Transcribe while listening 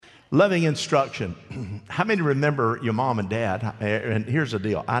Loving instruction. How many remember your mom and dad? And here's the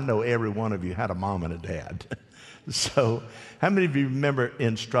deal. I know every one of you had a mom and a dad. So how many of you remember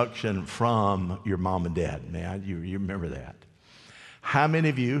instruction from your mom and dad? Man, you remember that. How many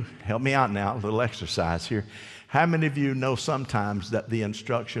of you, help me out now, a little exercise here. How many of you know sometimes that the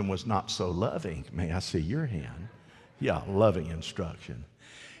instruction was not so loving? May I see your hand? Yeah, loving instruction.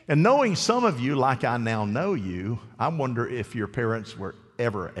 And knowing some of you like I now know you, I wonder if your parents were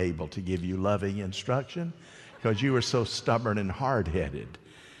ever able to give you loving instruction because you were so stubborn and hard-headed.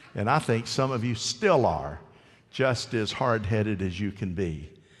 And I think some of you still are just as hard-headed as you can be.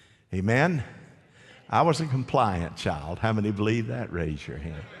 Amen? I was a compliant child. How many believe that? Raise your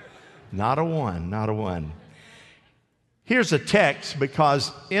hand. Not a one, not a one. Here's a text,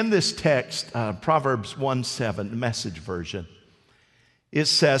 because in this text, Proverbs 1:7, the Message version, it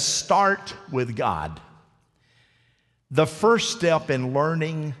says, start with God. The first step in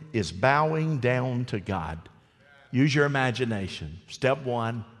learning is bowing down to God. Use your imagination. Step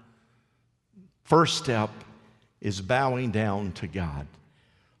one, first step is bowing down to God.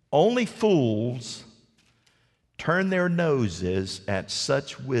 Only fools turn their noses at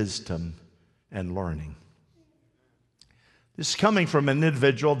such wisdom and learning. This is coming from an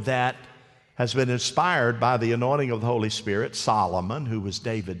individual that has been inspired by the anointing of the Holy Spirit, Solomon, who was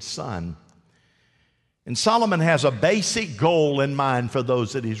David's son. And Solomon has a basic goal in mind for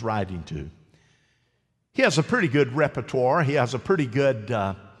those that he's writing to. He has a pretty good repertoire. He has a pretty good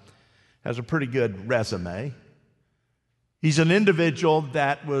resume. He's an individual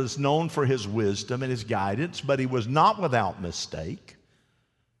that was known for his wisdom and his guidance, but he was not without mistake.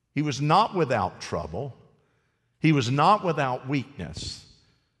 He was not without trouble. He was not without weakness.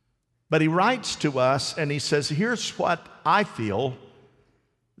 But he writes to us and he says, here's what I feel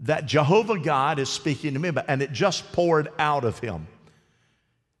that Jehovah God is speaking to me about, and it just poured out of him.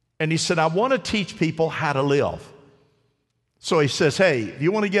 And he said, I want to teach people how to live. So he says, hey, if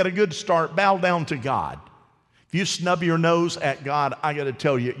you want to get a good start, bow down to God. If you snub your nose at God, I got to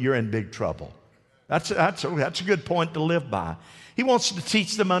tell you, you're in big trouble. That's a good point to live by. He wants to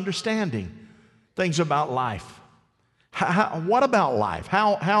teach them understanding, things about life. What about life?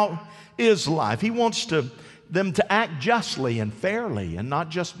 How is life? He wants them to act justly and fairly and not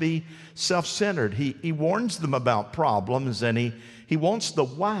just be self-centered. He warns them about problems, and he wants the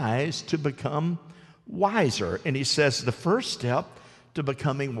wise to become wiser. And he says the first step to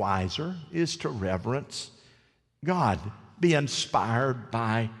becoming wiser is to reverence God, be inspired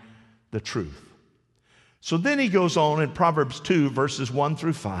by the truth. So then he goes on in Proverbs 2, verses 1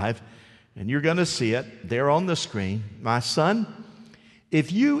 through 5, and you're going to see it there on the screen. My son,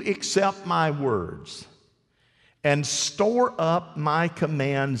 if you accept my words and store up my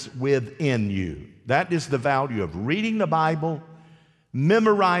commands within you, that is the value of reading the Bible,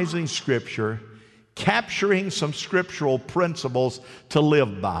 memorizing Scripture, capturing some scriptural principles to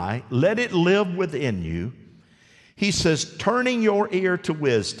live by. Let it live within you. He says, turning your ear to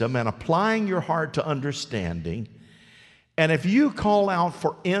wisdom and applying your heart to understanding. And if you call out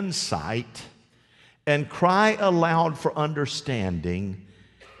for insight and cry aloud for understanding,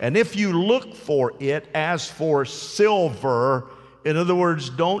 and if you look for it as for silver, in other words,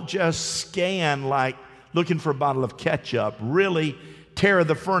 don't just scan like looking for a bottle of ketchup, really tear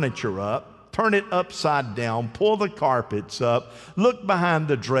the furniture up, turn it upside down, pull the carpets up, look behind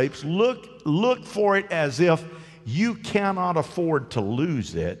the drapes, look for it as if you cannot afford to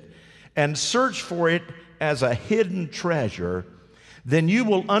lose it, and search for it as a hidden treasure, then you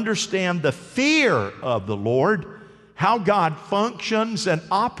will understand the fear of the Lord, how God functions and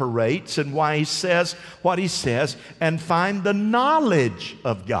operates and why he says what he says, and find the knowledge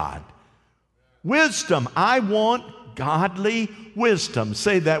of God. Wisdom. I want godly wisdom.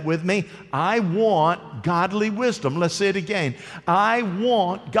 Say that with me. I want godly wisdom. Let's say it again. I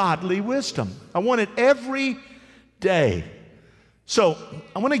want godly wisdom. I want it every day. So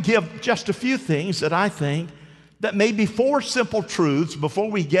I want to give just a few things that I think that may be 4 simple truths before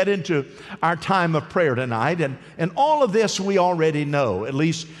we get into our time of prayer tonight. And all of this we already know, at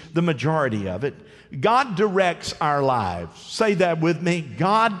least the majority of it. God directs our lives. Say that with me.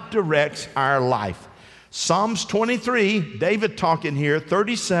 God directs our life. Psalms 23, David talking here,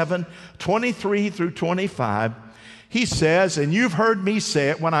 37, 23 through 25. He says, and you've heard me say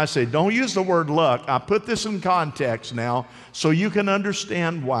it when I say, don't use the word luck. I put this in context now so you can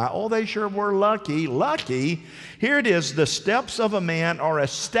understand why. Oh, they sure were lucky. Lucky. Here it is. The steps of a man are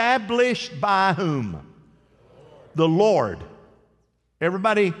established by whom? The Lord.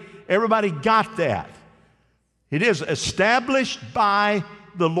 Everybody got that. It is established by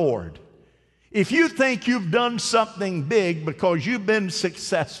the Lord. If you think you've done something big because you've been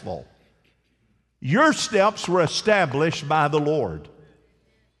successful, your steps were established by the Lord.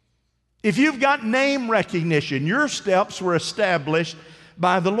 If you've got name recognition, your steps were established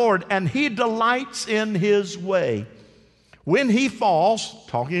by the Lord, and He delights in His way. When he falls,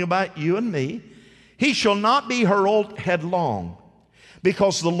 talking about you and me, he shall not be hurled headlong,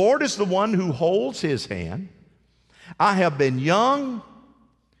 because the Lord is the one who holds his hand. I have been young,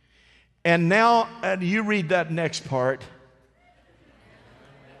 and now, and you read that next part.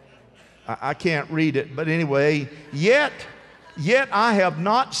 I can't read it, but anyway, yet I have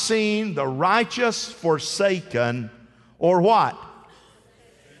not seen the righteous forsaken, or what?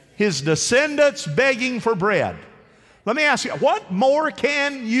 His descendants begging for bread. Let me ask you, what more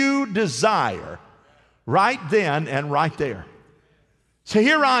can you desire right then and right there? So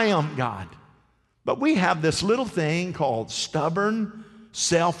here I am, God. But we have this little thing called stubborn,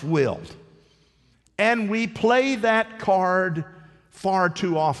 self-willed. And we play that card far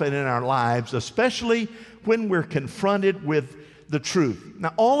too often in our lives, especially when we're confronted with the truth.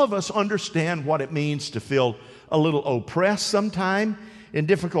 Now, all of us understand what it means to feel a little oppressed sometime in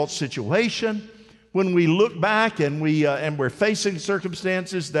difficult situation. When we look back and we're facing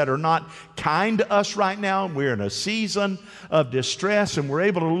circumstances that are not kind to us right now, we're in a season of distress, and we're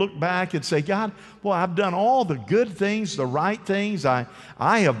able to look back and say, God, well, I've done all the good things, the right things.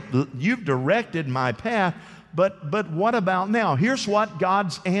 You've directed my path, but what about now? Here's what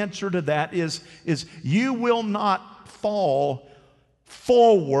God's answer to that is you will not fall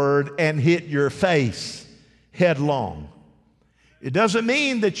forward and hit your face headlong. It doesn't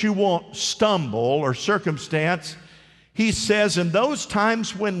mean that you won't stumble or circumstance. He says in those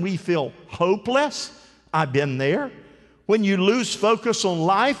times when we feel hopeless, I've been there. When you lose focus on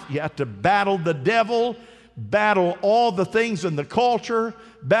life, you have to battle the devil, battle all the things in the culture,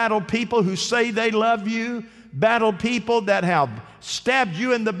 battle people who say they love you, battle people that have stabbed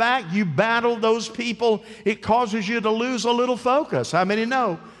you in the back. You battle those people. It causes you to lose a little focus. How many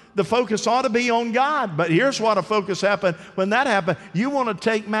know? The focus ought to be on God. But here's what a focus happened. When that happened, you want to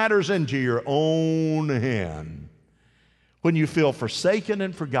take matters into your own hand. When you feel forsaken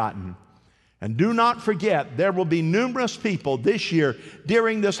and forgotten. And do not forget, there will be numerous people this year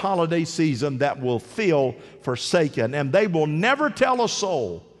during this holiday season that will feel forsaken. And they will never tell a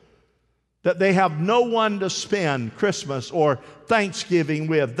soul that they have no one to spend Christmas or Thanksgiving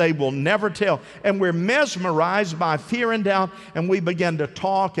with. They will never tell. And we're mesmerized by fear and doubt, and we begin to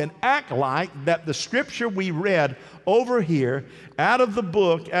talk and act like that the scripture we read over here out of the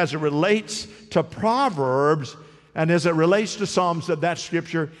book as it relates to Proverbs and as it relates to Psalms, that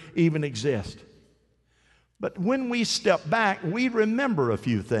scripture even exists. But when we step back, we remember a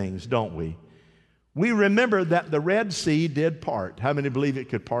few things, don't we? We remember that the Red Sea did part. How many believe it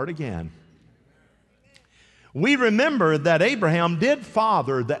could part again? We remember that Abraham did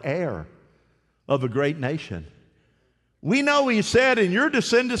father the heir of a great nation. We know he said, and your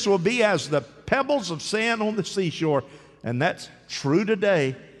descendants will be as the pebbles of sand on the seashore. And that's true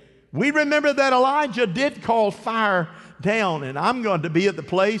today. We remember that Elijah did call fire down. And I'm going to be at the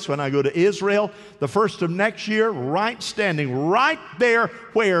place when I go to Israel the first of next year, standing right there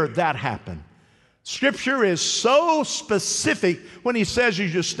where that happened. Scripture is so specific when he says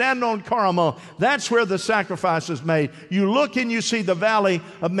as you stand on Carmel, that's where the sacrifice is made. You look and you see the valley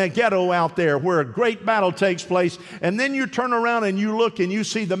of Megiddo out there where a great battle takes place. And then you turn around and you look and you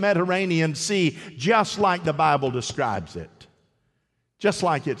see the Mediterranean Sea just like the Bible describes it. Just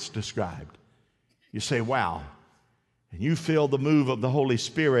like it's described. You say, wow. And you feel the move of the Holy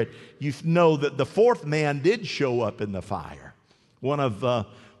Spirit. You know that the fourth man did show up in the fire. One of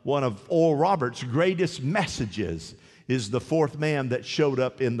Oral Roberts' greatest messages is the fourth man that showed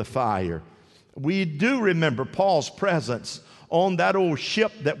up in the fire. We do remember Paul's presence on that old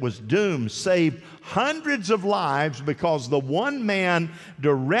ship that was doomed, saved hundreds of lives because the one man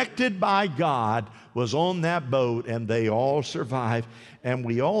directed by God was on that boat and they all survived. And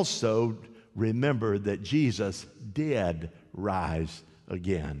we also remember that Jesus did rise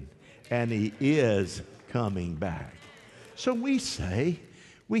again and he is coming back. So we say,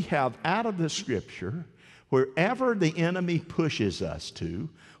 we have out of the scripture, wherever the enemy pushes us to,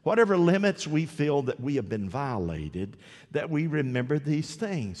 whatever limits we feel that we have been violated, that we remember these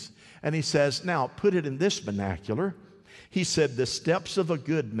things. And he says, now put it in this vernacular. He said, the steps of a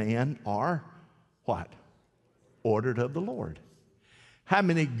good man are what? Ordered of the Lord. How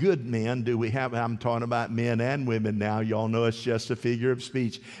many good men do we have? I'm talking about men and women now. Y'all know it's just a figure of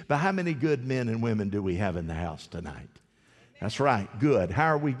speech. But how many good men and women do we have in the house tonight? That's right, good. How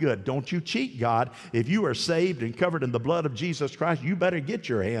are we good? Don't you cheat God. If you are saved and covered in the blood of Jesus Christ, you better get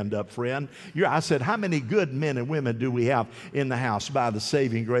your hand up, friend. I said, how many good men and women do we have in the house by the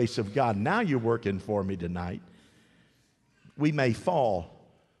saving grace of God? Now you're working for me tonight. We may fall,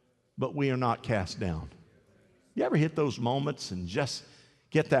 but we are not cast down. You ever hit those moments and just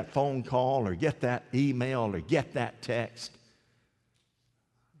get that phone call or get that email or get that text?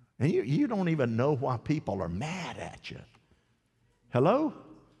 And you don't even know why people are mad at you. Hello?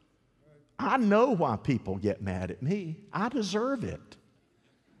 I know why people get mad at me. I deserve it.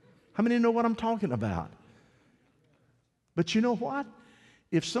 How many know what I'm talking about? But you know what?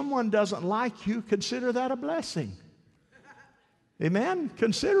 If someone doesn't like you, consider that a blessing. Amen?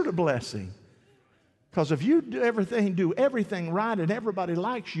 Consider it a blessing. Because if you do everything right and everybody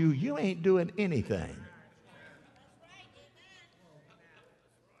likes you, you ain't doing anything.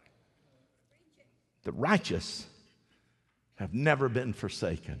 The righteous have never been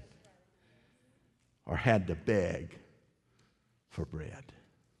forsaken or had to beg for bread.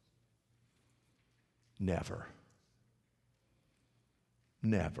 Never.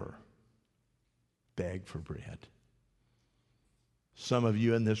 Never beg for bread. Some of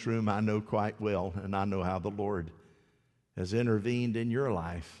you in this room I know quite well, and I know how the Lord has intervened in your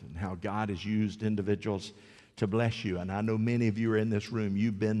life and how God has used individuals to bless you. And I know many of you are in this room,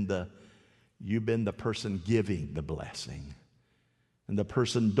 you've been the person giving the blessing, and the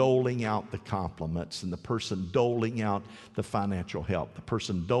person doling out the compliments, and the person doling out the financial help, the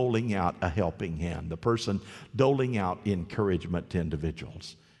person doling out a helping hand, the person doling out encouragement to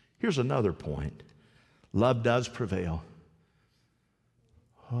individuals. Here's another point. Love does prevail.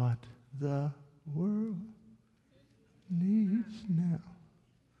 What the world needs now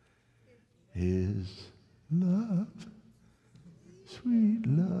is love, sweet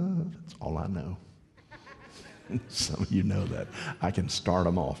love. That's all I know. Some of you know that. I can start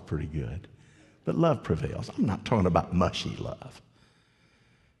them off pretty good. But love prevails. I'm not talking about mushy love.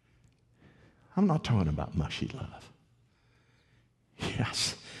 I'm not talking about mushy love.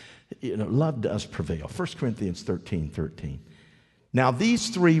 Yes, love does prevail. 1 Corinthians 13:13. Now these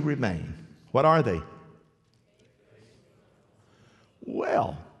three remain. What are they?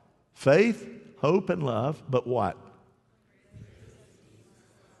 Well, faith, hope, and love. But what?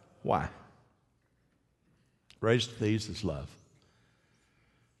 Why? Greatest of these is love.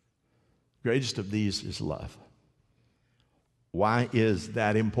 Greatest of these is love. Why is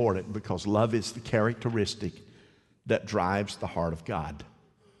that important? Because love is the characteristic that drives the heart of God.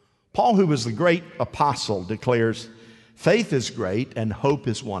 Paul, who was the great apostle, declares, faith is great and hope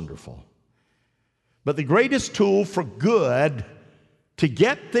is wonderful. But the greatest tool for good to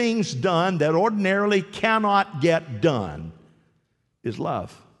get things done that ordinarily cannot get done is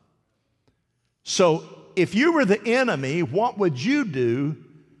love. So if you were the enemy, what would you do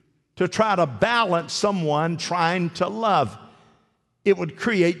to try to balance someone trying to love? It would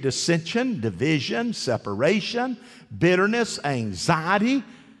create dissension, division, separation, bitterness, anxiety,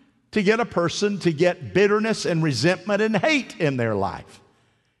 to get a person to get bitterness and resentment and hate in their life.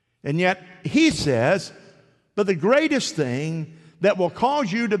 And yet he says, but the greatest thing that will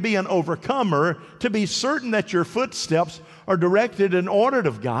cause you to be an overcomer, to be certain that your footsteps are directed and ordered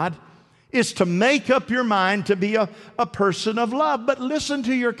of God, is to make up your mind to be a person of love. But listen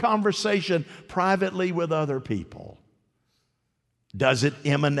to your conversation privately with other people. Does it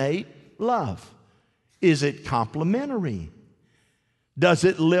emanate love? Is it complimentary? Does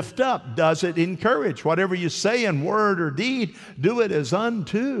it lift up? Does it encourage? Whatever you say in word or deed, do it as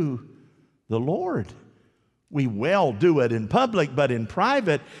unto the Lord. We well do it in public, but in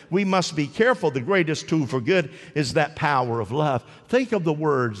private, we must be careful. The greatest tool for good is that power of love. Think of the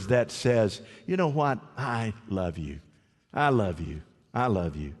words that says, you know what? I love you. I love you. I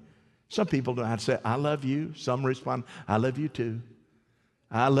love you. Some people know how to say, I love you. Some respond, I love you too.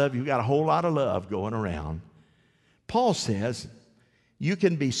 I love you. Got a whole lot of love going around. Paul says, you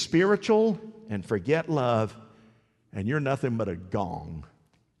can be spiritual and forget love, and you're nothing but a gong.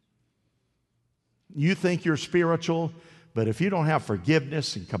 You think you're spiritual, but if you don't have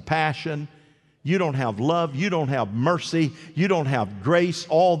forgiveness and compassion, you don't have love, you don't have mercy, you don't have grace,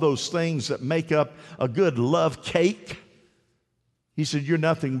 all those things that make up a good love cake, he said, you're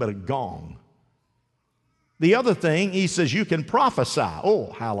nothing but a gong. The other thing, he says, you can prophesy.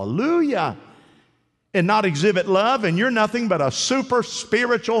 Oh, hallelujah. And not exhibit love, and you're nothing but a super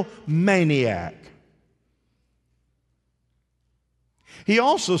spiritual maniac. He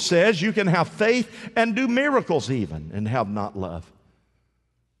also says you can have faith and do miracles even and have not love.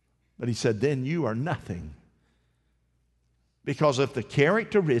 But he said, then you are nothing. Because if the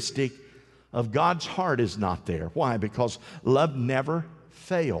characteristic of God's heart is not there. Why? Because love never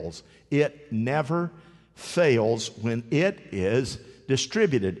fails. It never fails when it is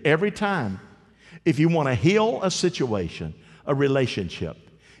distributed every time. If you want to heal a situation, a relationship,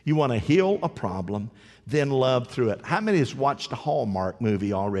 you want to heal a problem, then love through it. How many has watched a Hallmark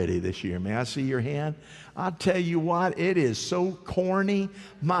movie already this year? May I see your hand? I'll tell you what, it is so corny.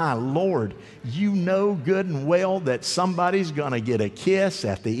 My Lord, you know good and well that somebody's going to get a kiss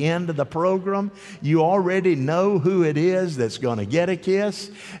at the end of the program. You already know who it is that's going to get a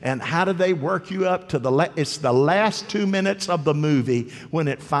kiss. And how do they work you up to it's the last 2 minutes of the movie when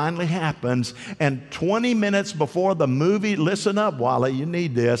it finally happens. And 20 minutes before the movie, listen up, Wally, you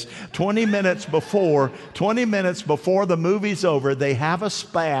need this. 20 minutes before the movie's over, they have a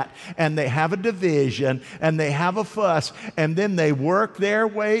spat and they have a division and they have a fuss, and then they work their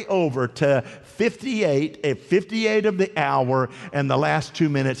way over to 58 of the hour, and the last 2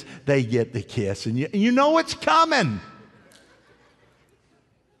 minutes they get the kiss, and you know it's coming.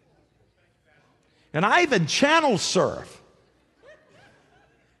 And I even channel surf,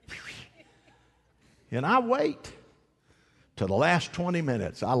 and I wait to the last 20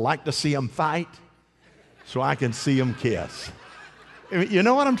 minutes. I like to see them fight so I can see them kiss. You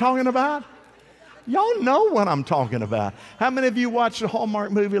know what I'm talking about? Y'all know what I'm talking about. How many of you watched a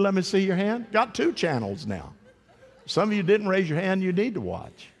Hallmark movie? Let me see your hand. Got 2 channels now. Some of you didn't raise your hand. You need to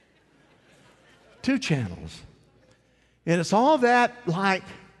watch. 2 channels. And it's all that, like,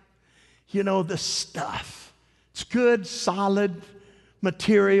 you know, the stuff. It's good, solid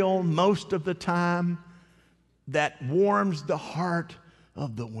material most of the time that warms the heart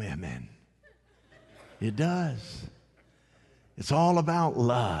of the women. It does. It's all about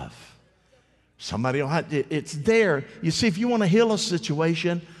love. Somebody will it's there. You see, if you want to heal a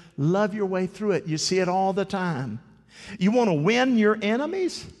situation, love your way through it. You see it all the time. You want to win your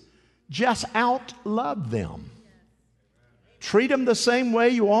enemies? Just out-love them. Treat them the same way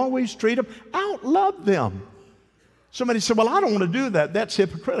you always treat them. Out-love them. Somebody said, well, I don't want to do that. That's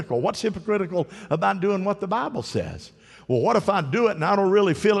hypocritical. What's hypocritical about doing what the Bible says? Well, what if I do it and I don't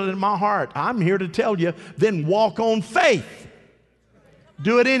really feel it in my heart? I'm here to tell you, then walk on faith.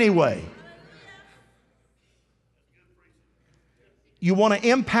 Do it anyway. You want to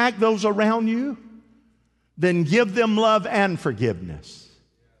impact those around you? Then give them love and forgiveness.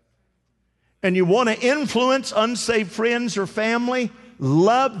 And you want to influence unsaved friends or family?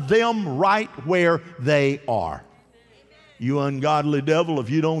 Love them right where they are. You ungodly devil,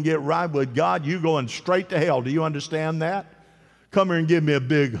 if you don't get right with God, you're going straight to hell. Do you understand that? Come here and give me a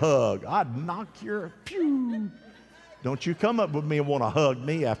big hug. I'd knock your pew. Don't you come up with me and want to hug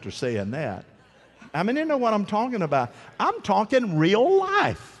me after saying that. I mean, you know what I'm talking about. I'm talking real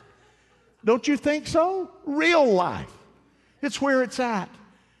life. Don't you think so? Real life. It's where it's at.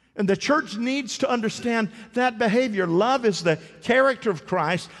 And the church needs to understand that behavior. Love is the character of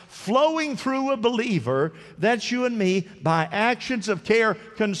Christ flowing through a believer, that's you and me, by actions of care,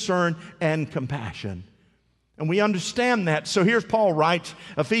 concern, and compassion. And we understand that. So here's Paul writes,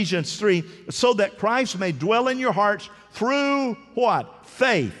 Ephesians 3, so that Christ may dwell in your hearts through what?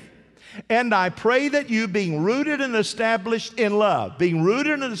 Faith. And I pray that you, being rooted and established in love,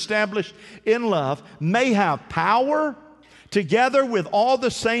 may have power together with all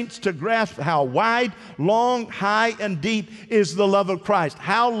the saints to grasp how wide, long, high, and deep is the love of Christ.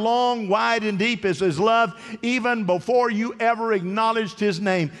 How long, wide, and deep is His love? Even before you ever acknowledged His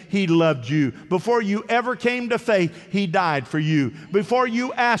name, He loved you. Before you ever came to faith, He died for you. Before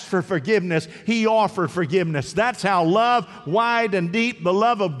you asked for forgiveness, He offered forgiveness. That's how love, wide and deep, the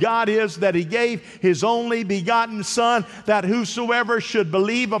love of God is, that He gave His only begotten Son, that whosoever should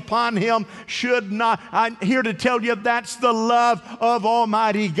believe upon Him should not. I'm here to tell you that's the love of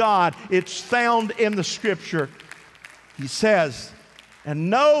Almighty God. It's found in the Scripture. He says,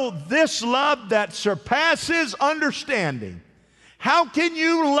 and know this love that surpasses understanding. How can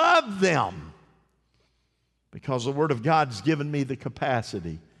you love them? Because the Word of God has given me the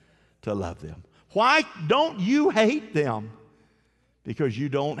capacity to love them. Why don't you hate them? Because you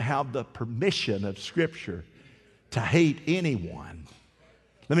don't have the permission of Scripture to hate anyone.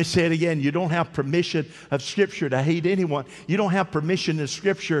 Let me say it again. You don't have permission of Scripture to hate anyone. You don't have permission in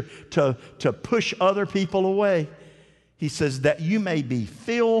Scripture to push other people away. He says that you may be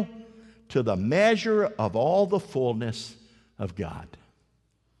filled to the measure of all the fullness of God.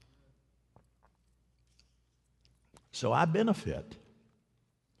 So I benefit.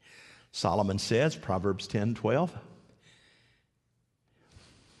 Solomon says, Proverbs 10:12,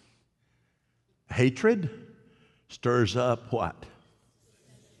 hatred stirs up what?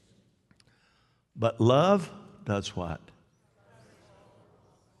 But love does what?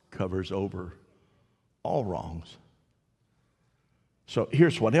 covers over all wrongs. So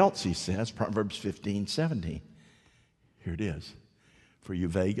here's what else he says, Proverbs 15:17. Here it is. For you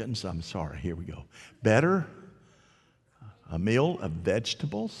vegans, I'm sorry, here we go. Better a meal of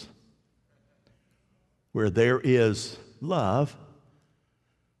vegetables where there is love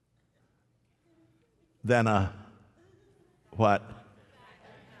than a what?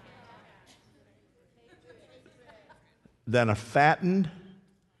 Than a fattened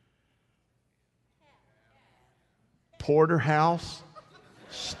porterhouse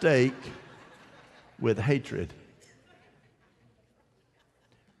steak with hatred.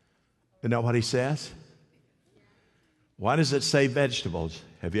 You know what he says? Why does it say vegetables?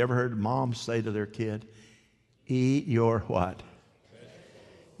 Have you ever heard moms say to their kid, eat your what?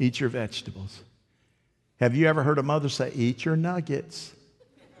 Eat your vegetables. Have you ever heard a mother say, eat your nuggets?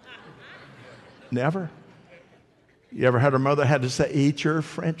 Never? You ever had a mother had to say, eat your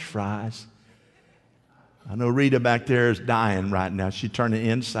French fries? I know Rita back there is dying right now. She's turning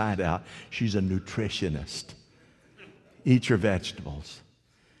inside out. She's a nutritionist. Eat your vegetables.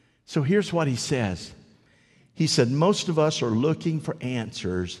 So here's what he says. He said, most of us are looking for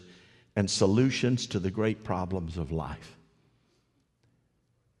answers and solutions to the great problems of life.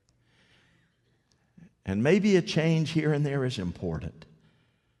 And maybe a change here and there is important.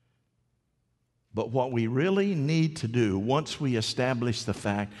 But what we really need to do, once we establish the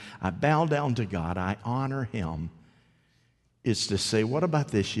fact, I bow down to God, I honor Him, is to say, what about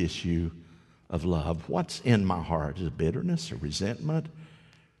this issue of love? What's in my heart? Is it bitterness or resentment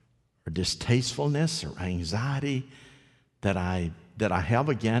or distastefulness or anxiety that I have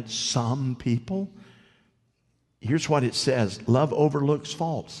against some people? Here's what it says. Love overlooks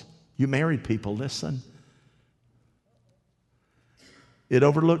faults. You married people, listen. It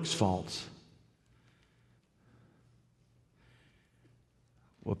overlooks faults.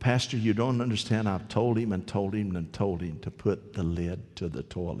 Well, Pastor, you don't understand. I've told him and told him and told him to put the lid to the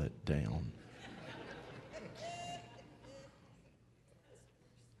toilet down.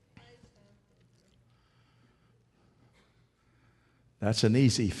 That's an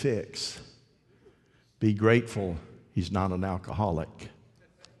easy fix. Be grateful he's not an alcoholic.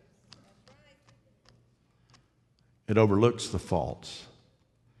 It overlooks the faults.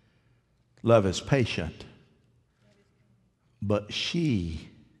 Love is patient. But she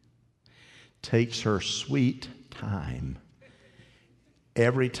takes her sweet time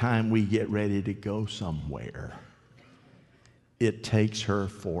every time we get ready to go somewhere. It takes her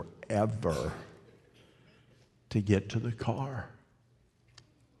forever to get to the car.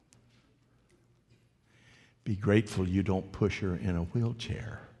 Be grateful you don't push her in a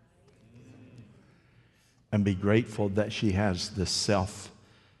wheelchair. And be grateful that she has the self-esteem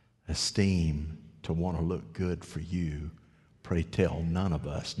to want to look good for you. Pray tell, none of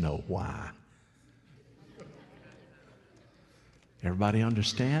us know why. Everybody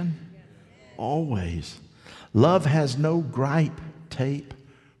understand? Always. Love has no gripe, tape,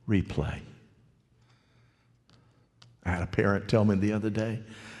 replay. I had a parent tell me the other day,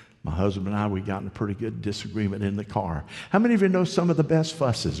 my husband and I, we got in a pretty good disagreement in the car. How many of you know some of the best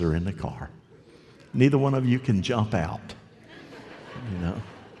fusses are in the car? Neither one of you can jump out, you know.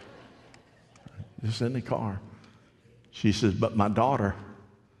 Just in the car. She says, but my daughter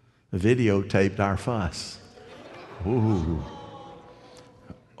videotaped our fuss. Ooh.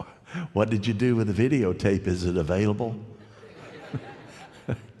 What did you do with the videotape? Is it available?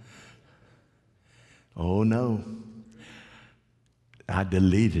 Oh, no. I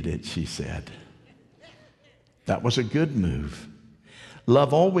deleted it, she said. That was a good move.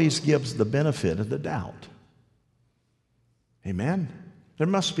 Love always gives the benefit of the doubt. Amen? There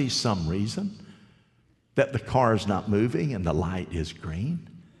must be some reason that the car is not moving and the light is green.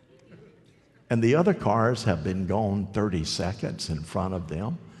 And the other cars have been gone 30 seconds in front of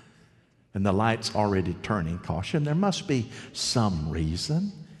them. And the light's already turning caution. There must be some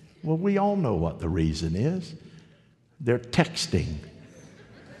reason. Well, we all know what the reason is. They're texting.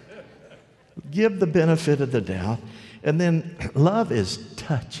 Give the benefit of the doubt. And then love is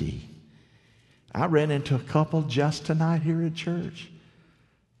touchy. I ran into a couple just tonight here at church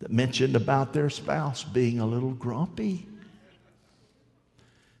that mentioned about their spouse being a little grumpy.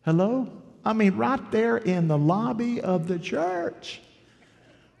 Hello? I mean, right there in the lobby of the church.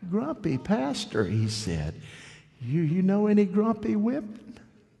 Grumpy pastor, he said. You know any grumpy women?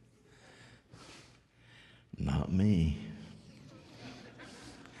 Not me.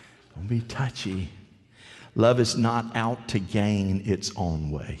 Don't be touchy. Love is not out to gain its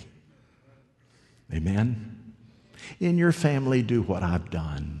own way. Amen? In your family, do what I've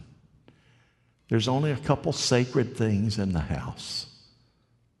done. There's only a couple sacred things in the house.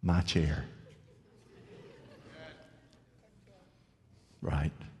 my chair.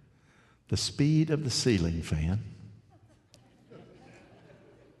 Right? The speed of the ceiling fan.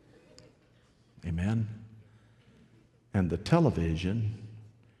 Amen. And the television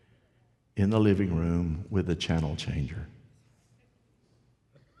in the living room with the channel changer.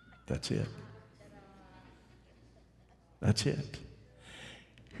 That's it. That's it.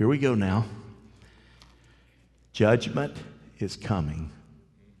 Here we go now. Judgment is coming.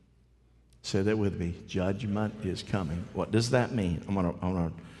 Say that with me. Judgment is coming. What does that mean? I'm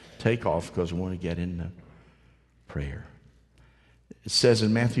gonna take off because I want to get into prayer. It says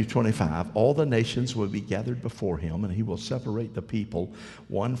in Matthew 25, all the nations will be gathered before him, and he will separate the people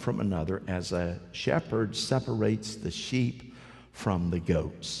one from another as a shepherd separates the sheep from the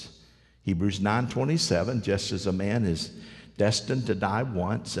goats. Hebrews 9:27, just as a man is destined to die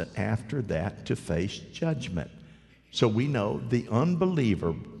once and after that to face judgment. So we know the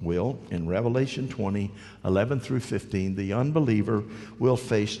unbeliever will, in Revelation 20:11 through 15, the unbeliever will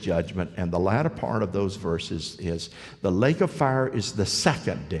face judgment. And the latter part of those verses is, the lake of fire is the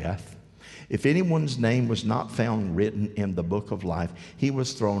second death. If anyone's name was not found written in the book of life, he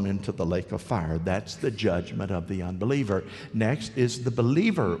was thrown into the lake of fire. That's the judgment of the unbeliever. Next is the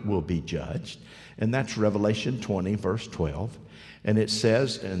believer will be judged. And that's Revelation 20, verse 12. And it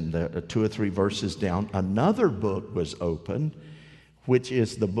says in the 2 or 3 verses down, another book was opened, which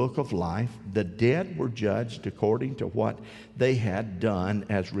is the book of life. The dead were judged according to what they had done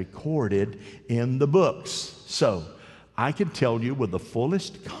as recorded in the books. So I can tell you with the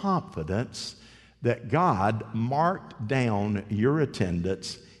fullest confidence that God marked down your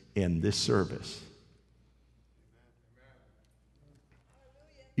attendance in this service.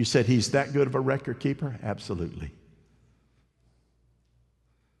 You said he's that good of a record keeper? Absolutely.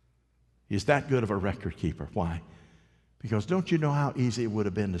 He's that good of a record keeper. Why? Because don't you know how easy it would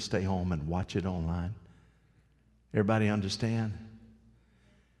have been to stay home and watch it online? Everybody understand?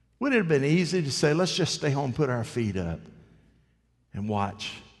 Wouldn't it have been easy to say, let's just stay home, put our feet up, and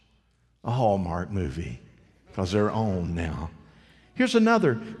watch a Hallmark movie because they're on now. Here's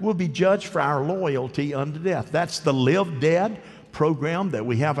another. We'll be judged for our loyalty unto death. That's the Live Dead program that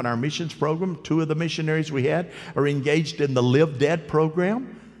we have in our missions program. 2 of the missionaries we had are engaged in the Live Dead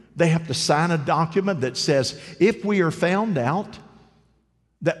program. They have to sign a document that says, if we are found out,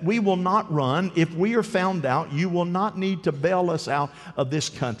 that we will not run. If we are found out, you will not need to bail us out of this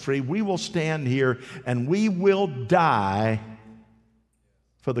country. We will stand here and we will die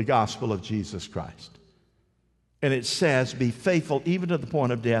for the gospel of Jesus Christ. And it says, be faithful even to the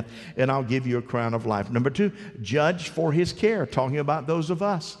point of death, and I'll give you a crown of life. Number 2, judge for his care, talking about those of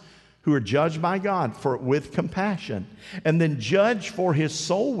us who are judged by God with compassion. And then judge for his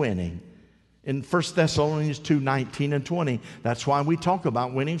soul winning. In 1 Thessalonians 2:19 and 20, that's why we talk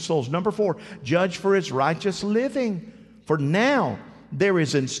about winning souls. Number 4, judge for his righteous living. For now there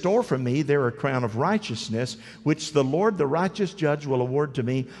is in store for me there a crown of righteousness, which the Lord, the righteous judge, will award to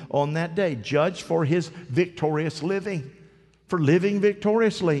me on that day. Judge for his victorious living. For living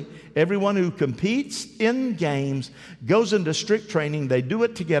victoriously. Everyone who competes in games goes into strict training. They do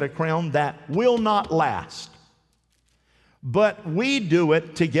it to get a crown that will not last. But we do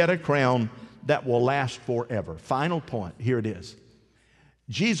it to get a crown that will last forever. Final point. Here it is.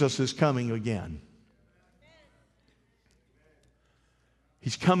 Jesus is coming again.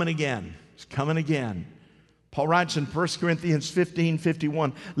 He's coming again. He's coming again. Paul writes in 1 Corinthians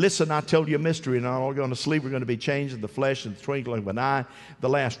 15:51, listen, I tell you a mystery, and not all going to sleep. We're going to be changed in the flesh in the twinkling of an eye. The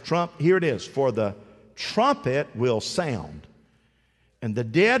last trump, here it is. For the trumpet will sound, and the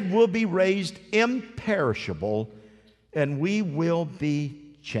dead will be raised imperishable, and we will be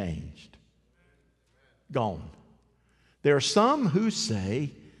changed. Gone. There are some who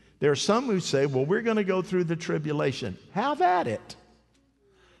say, well, we're going to go through the tribulation. Have at it.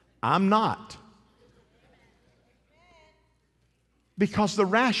 I'm not. Because the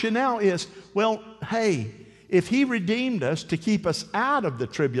rationale is, well, hey, if he redeemed us to keep us out of the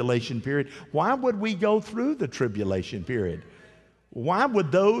tribulation period, why would we go through the tribulation period? Why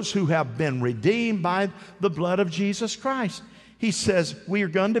would those who have been redeemed by the blood of Jesus Christ? He says, we are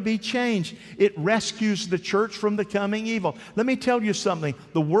going to be changed. It rescues the church from the coming evil. Let me tell you something.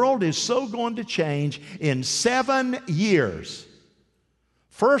 The world is so going to change in 7 years.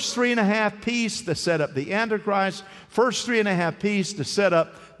 First 3.5 peace to set up the Antichrist. First 3.5 peace to set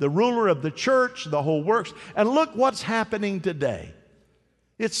up the ruler of the church, the whole works. And look what's happening today.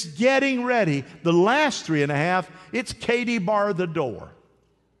 It's getting ready. The last 3.5, it's Katie bar the door.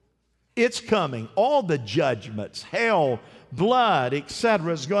 It's coming. All the judgments, hell blood,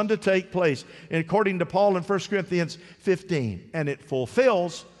 etc., is going to take place. And according to Paul in 1 Corinthians 15, and it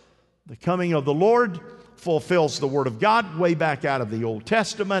fulfills the coming of the Lord, fulfills the Word of God way back out of the Old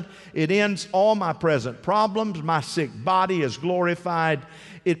Testament. It ends all my present problems. My sick body is glorified.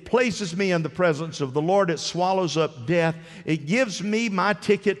 It places me in the presence of the Lord. It swallows up death. It gives me my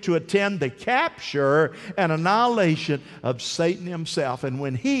ticket to attend the capture and annihilation of Satan himself. And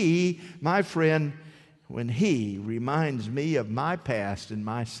when he, my friend, when he reminds me of my past and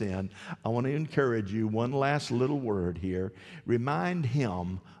my sin, I want to encourage you, one last little word here. Remind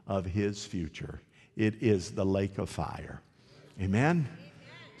him of his future. It is the lake of fire. Amen?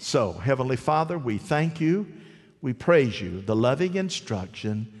 So, Heavenly Father, we thank you. We praise you, the loving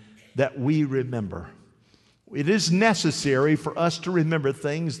instruction that we remember. It is necessary for us to remember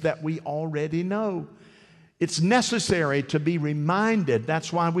things that we already know. It's necessary to be reminded.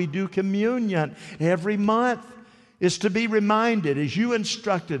 That's why we do communion every month, is to be reminded, as you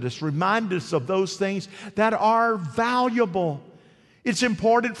instructed us, remind us of those things that are valuable. It's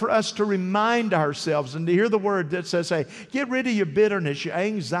important for us to remind ourselves and to hear the word that says, hey, get rid of your bitterness, your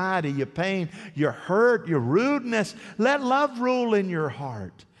anxiety, your pain, your hurt, your rudeness. Let love rule in your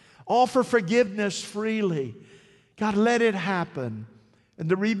heart. Offer forgiveness freely. God, let it happen. And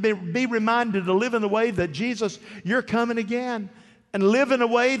to be reminded to live in the way that Jesus, you're coming again. And live in a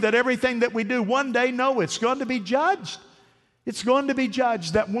way that everything that we do one day, no, it's going to be judged. It's going to be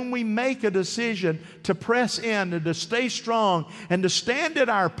judged, that when we make a decision to press in and to stay strong and to stand at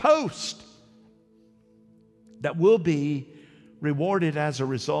our post, that we'll be rewarded as a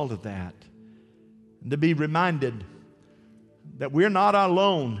result of that. And to be reminded that we're not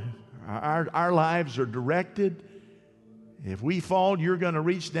alone. Our lives are directed. If we fall, you're going to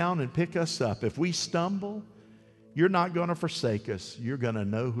reach down and pick us up. If we stumble, you're not going to forsake us. You're going to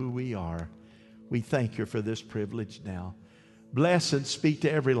know who we are. We thank you for this privilege now. Bless and speak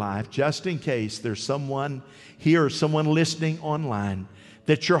to every life, just in case there's someone here or someone listening online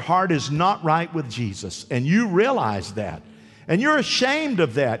that your heart is not right with Jesus, and you realize that, and you're ashamed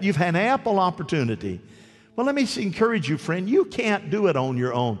of that. You've had ample opportunity. Well, let me encourage you, friend, you can't do it on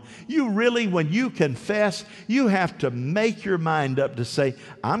your own. You really, when you confess, you have to make your mind up to say,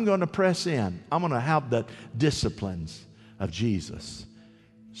 I'm going to press in. I'm going to have the disciplines of Jesus.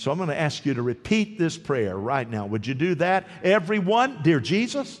 So I'm going to ask you to repeat this prayer right now. Would you do that? Everyone, dear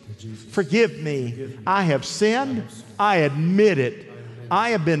Jesus, forgive me. I have sinned. I admit it.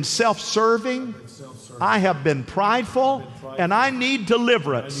 I have been self-serving. I have been prideful, and I need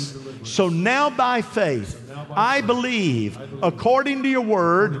deliverance. So now by faith, I believe, according to your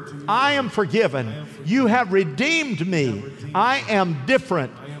word, I am forgiven. You have redeemed me. I am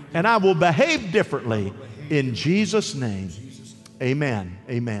different, and I will behave differently in Jesus' name. Amen.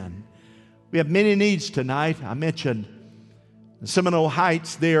 Amen. We have many needs tonight. I mentioned Seminole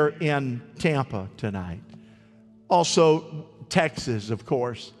Heights there in Tampa tonight. Also Texas, of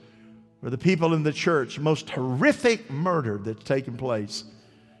course, where the people in the church, most horrific murder that's taken place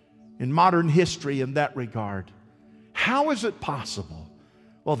in modern history in that regard. How is it possible?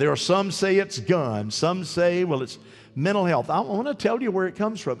 Well, there are some say it's guns. Some say, well, it's mental health. I want to tell you where it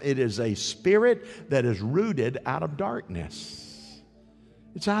comes from. It is a spirit that is rooted out of darkness.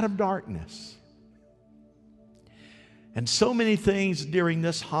 It's out of darkness. And so many things during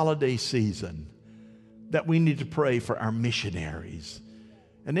this holiday season that we need to pray for our missionaries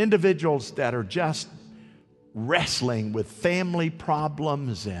and individuals that are just wrestling with family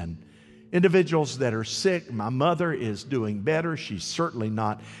problems and individuals that are sick. My mother is doing better. She's certainly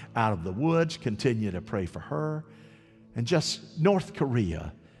not out of the woods. Continue to pray for her. And just North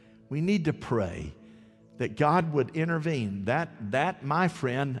Korea, we need to pray that God would intervene. That, my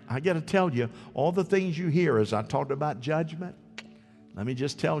friend, I got to tell you, all the things you hear as I talked about judgment, let me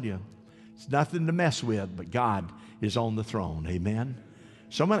just tell you, it's nothing to mess with, but God is on the throne. Amen?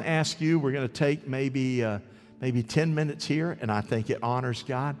 So I'm going to ask you, we're going to take maybe 10 minutes here, and I think it honors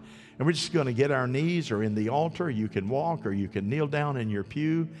God. And we're just going to get our knees or in the altar. You can walk or you can kneel down in your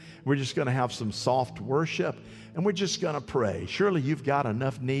pew. We're just going to have some soft worship, and we're just going to pray. Surely you've got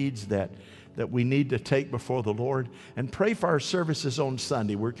enough needs that we need to take before the Lord, and pray for our services on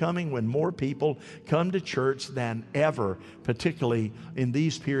Sunday. We're coming when more people come to church than ever, particularly in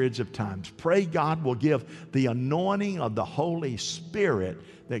these periods of times. Pray God will give the anointing of the Holy Spirit,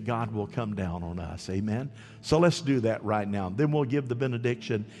 that God will come down on us. Amen? So let's do that right now. Then we'll give the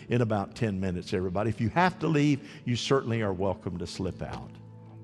benediction in about 10 minutes, everybody. If you have to leave, you certainly are welcome to slip out.